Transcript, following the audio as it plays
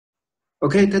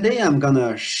Okay, today I'm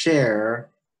gonna share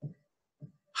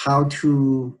how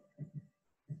to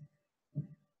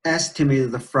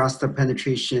estimate the frost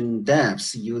penetration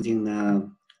depths using a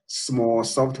small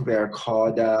software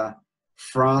called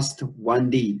Frost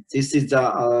 1D. This is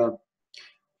a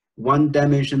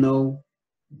one-dimensional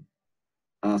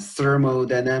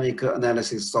thermodynamic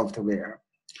analysis software.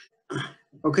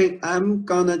 Okay, I'm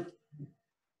gonna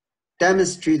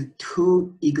demonstrate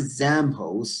two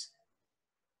examples.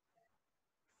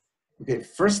 Okay,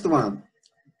 first one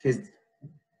is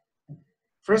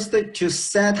first, to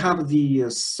set up the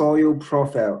soil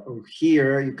profile.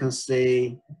 Here you can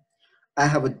say I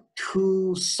have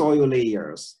two soil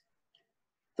layers.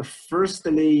 The first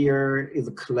layer is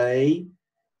clay,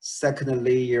 second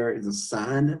layer is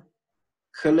sand.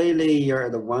 Clay layer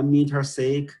is 1 meter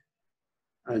thick,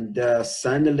 and the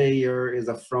sand layer is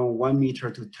from 1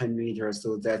 meter to 10 meters,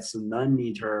 so that's 9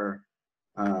 meter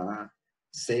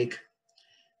thick.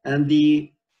 And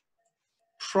the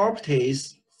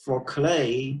properties for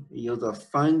clay use a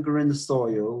fine-grained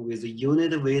soil with a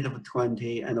unit weight of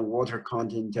 20 and a water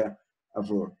content of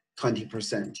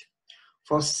 20%.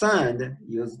 For sand,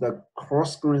 use the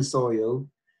coarse-grained soil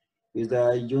with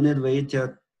a unit weight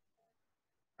of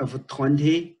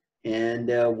 20 and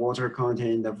water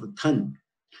content of 10.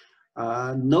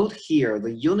 Note here,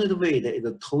 the unit weight is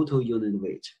the total unit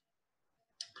weight.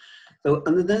 So,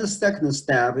 and then the second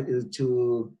step is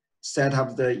to set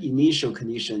up the initial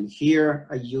condition. Here,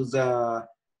 I use a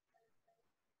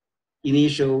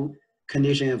initial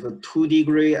condition of 2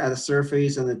 degrees at the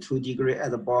surface and 2 degrees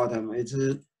at the bottom.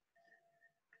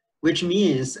 Which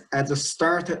means at the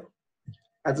start,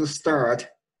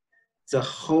 the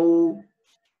whole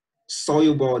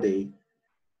soil body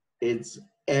is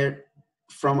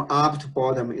from up to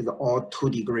bottom is all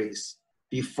 2 degrees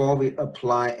before we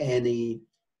apply any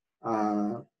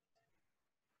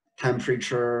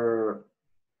temperature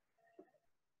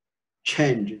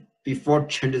change, before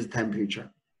changes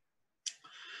temperature.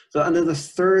 So under the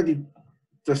third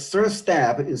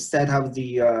step is set up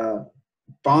the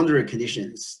boundary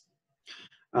conditions.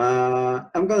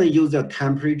 I'm going to use the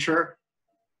temperature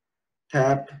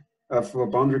tab for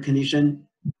boundary condition.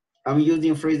 I'm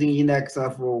using freezing index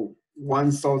of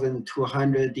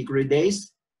 1,200 degree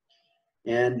days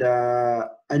and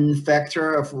N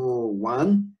factor of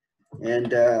 1.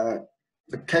 And the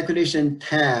calculation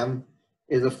time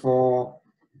is for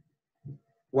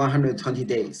 120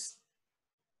 days.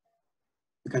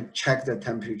 You can check the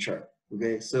temperature.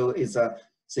 Okay, so it's the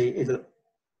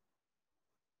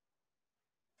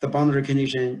boundary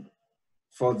condition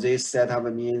for this setup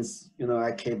means,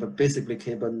 I basically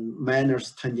keep a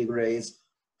minus 10 degrees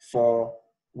for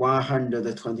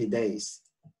 120 days.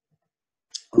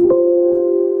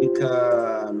 We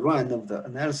can run of the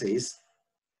analysis.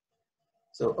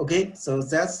 So, okay, so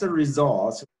that's the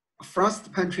result.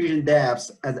 Frost penetration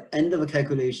depth at the end of the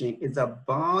calculation is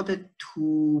about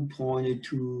 2.2,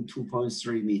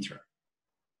 2.3 meter.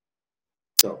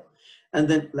 So, and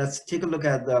then let's take a look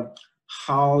at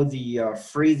how the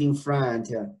freezing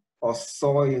front or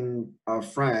thawing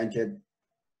front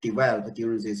developed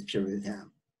during this period of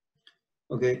time.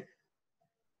 Okay,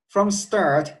 from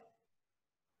start,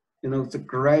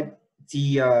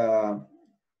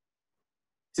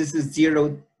 this is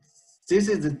zero.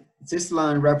 This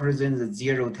line represents the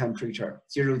 0 temperature,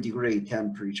 0 degree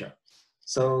temperature.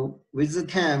 So with the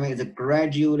time, it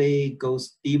gradually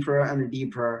goes deeper and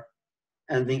deeper.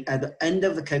 And then at the end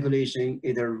of the calculation,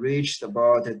 it reached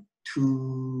about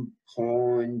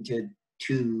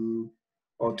 2.2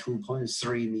 or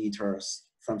 2.3 meters,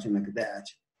 something like that.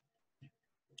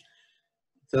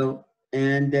 So,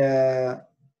 and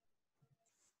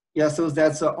yeah, so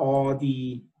that's all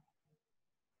the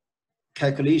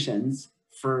calculations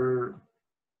for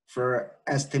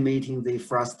estimating the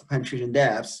frost penetration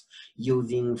depths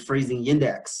using freezing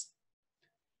index.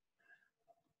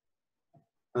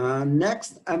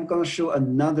 Next, I'm going to show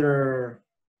another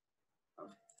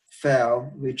file,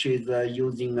 which is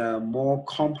using a more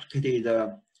complicated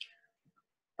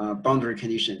boundary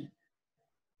condition.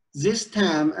 This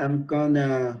time, I'm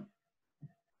gonna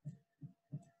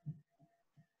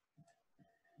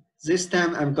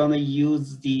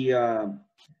use the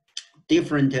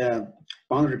different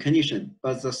boundary condition,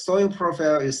 but the soil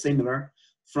profile is similar.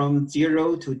 From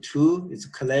 0 to 2 is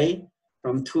clay.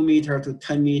 From 2 meter to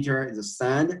 10 meter is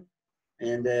sand.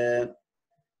 And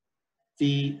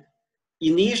the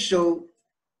initial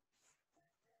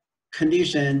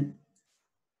condition,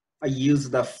 I use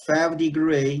the 5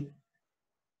 degrees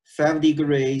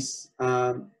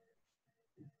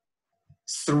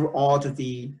throughout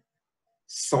the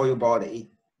soil body.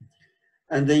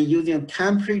 and then using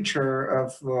temperature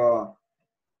of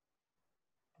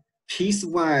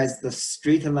piecewise the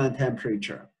straight line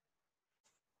temperature.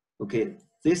 Okay,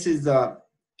 this is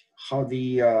how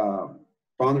the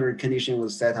boundary condition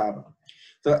was set up.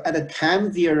 So at the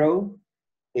time 0,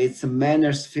 it's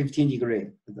minus 15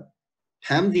 degree.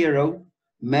 Time 0,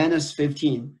 minus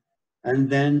 15, and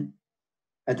then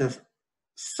at the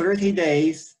 30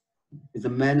 days, it's a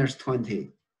minus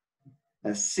 20.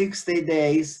 At 60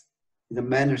 days, it's a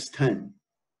minus 10.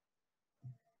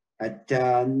 At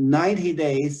 90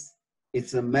 days,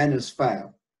 it's a minus 5.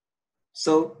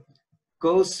 So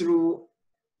go through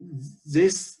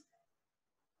this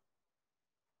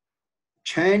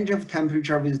change of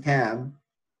temperature with time.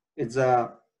 It's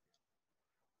the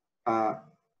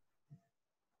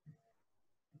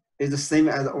same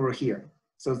as over here.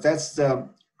 So that's the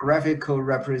graphical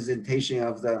representation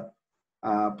of the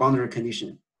boundary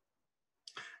condition.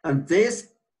 And this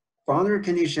boundary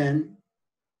condition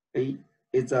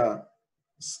is a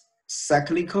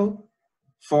cyclical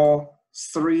for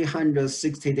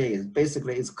 360 days.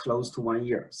 Basically, it's close to 1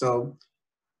 year. So,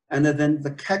 and then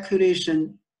the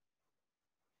calculation,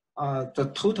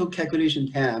 the total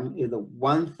calculation time is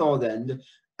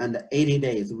 1,080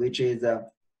 days, which is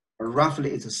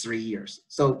roughly it's 3 years.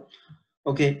 So,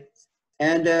 okay,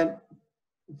 and the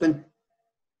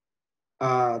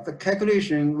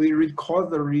calculation, we record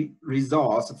the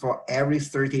results for every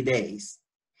 30 days.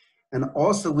 And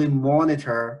also we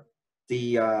monitor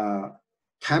the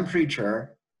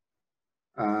temperature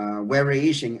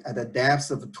variation at a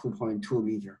depth of 2.2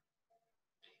 meter.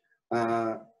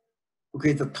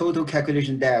 Okay, the total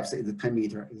calculation depth is 10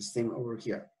 meter, it's the same over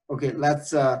here. Okay,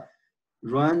 let's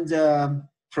run the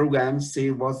program,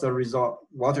 see what's the result,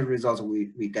 what the results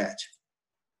we get.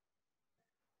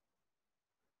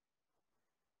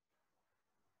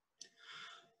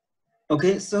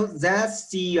 Okay, so that's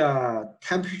the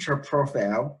temperature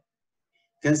profile.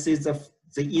 You can see the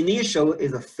initial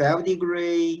is a 5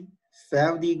 degree,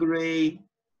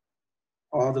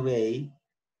 all the way.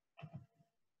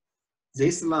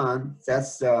 This line,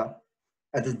 that's at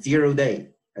the 0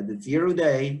 day. At the 0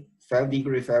 day, 5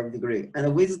 degree, 5 degree.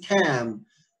 And with time,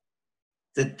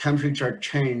 the temperature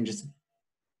changes.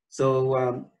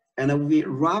 So, and we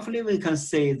can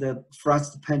say the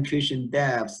frost penetration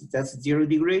depth, that's 0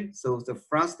 degree. So the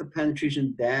frost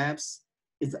penetration depth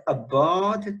is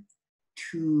about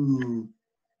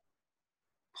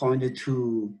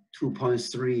 2.2,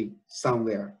 2.3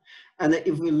 somewhere. And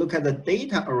if we look at the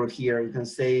data over here, you can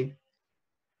say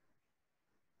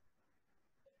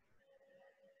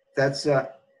that's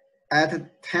at a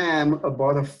time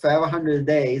about 500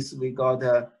 days, we got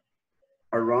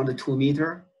around 2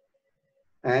 meter.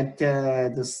 At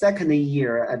the second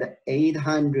year, at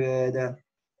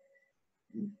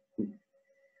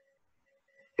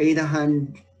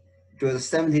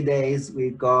 870 days,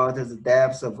 we got the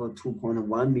depth of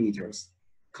 2.1 meters,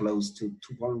 close to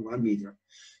 2.1 meter.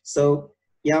 So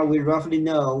yeah, we roughly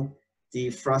know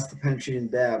the frost penetration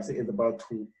depth is about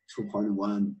 2.1,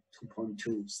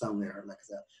 2.2, somewhere like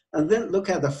that. And then look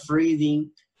at the freezing,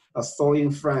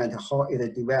 thawing front, how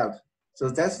it developed. So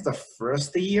that's the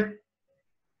first year.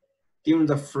 During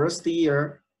the first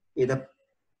year, the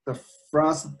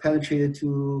frost penetrated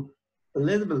to a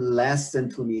little bit less than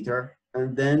 2 meter.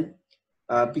 And then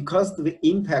because of the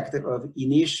impact of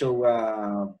initial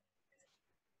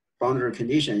boundary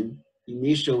condition,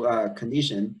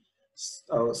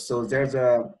 so there's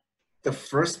the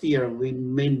first year we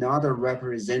may not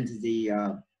represent the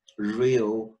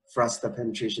real frost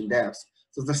penetration depth.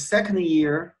 So the second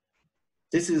year,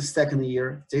 this is second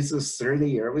year, this is third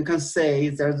year. We can say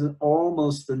there's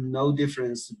almost no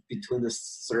difference between the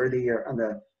third year and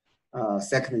the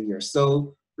second year.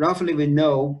 So roughly we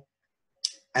know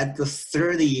at the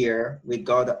third year, we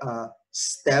got a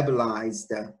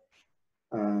stabilized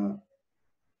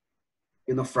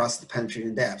frost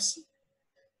penetration depth.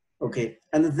 Okay,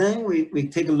 and then we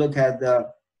take a look at the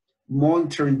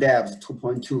monitoring depth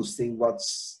 2.2, see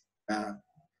what's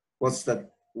the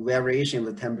variation of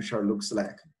the temperature looks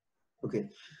like. Okay,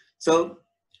 so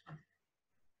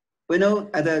we know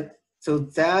so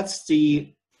that's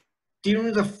during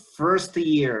the first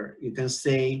year, you can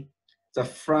say the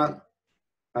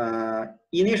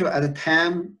initial at the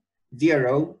time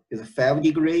 0 is 5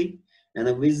 degree,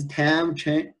 and with time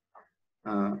change,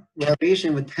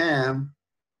 variation with time,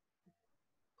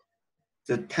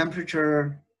 the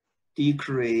temperature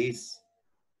decrease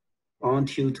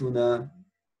until to the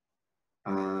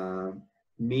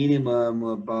minimum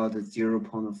about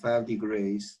 0.5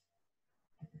 degrees.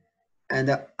 And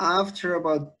after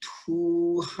about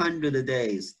 200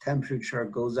 days, temperature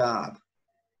goes up.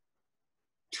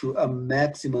 to a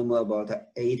maximum about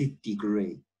 80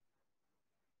 degrees.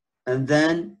 And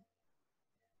then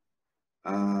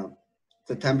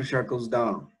the temperature goes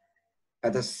down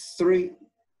at a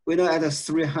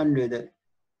 300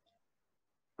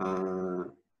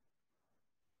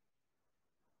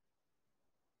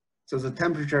 so the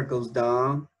temperature goes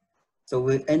down, so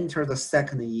we enter the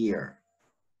second year.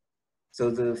 So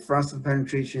the frost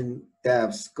penetration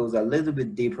depth goes a little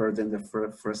bit deeper than the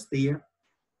first year.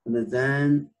 And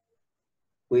then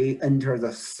we enter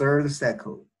the third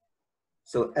cycle.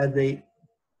 So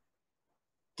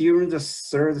during the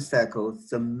third cycle,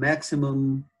 the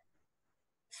maximum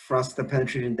frost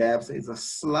penetration depth is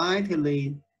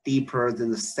slightly deeper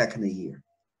than the second year.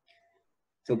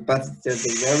 So, but there's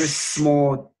a very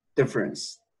small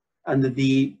difference. And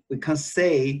we can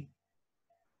say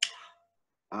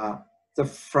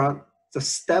the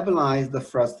stabilized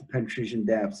frost penetration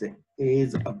depth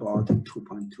is about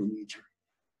 2.2 meters.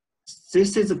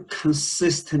 This is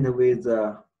consistent with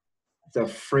the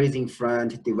freezing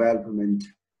front development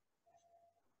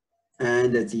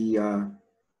and the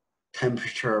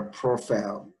temperature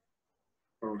profile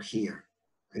over here.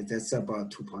 Okay, that's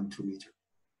about 2.2 meters.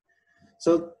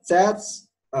 So that's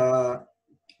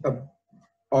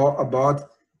all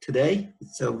about today.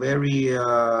 It's a very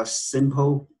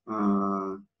simple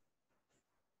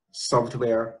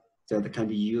software that can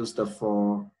be used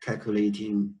for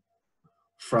calculating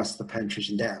frost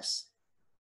penetration depths.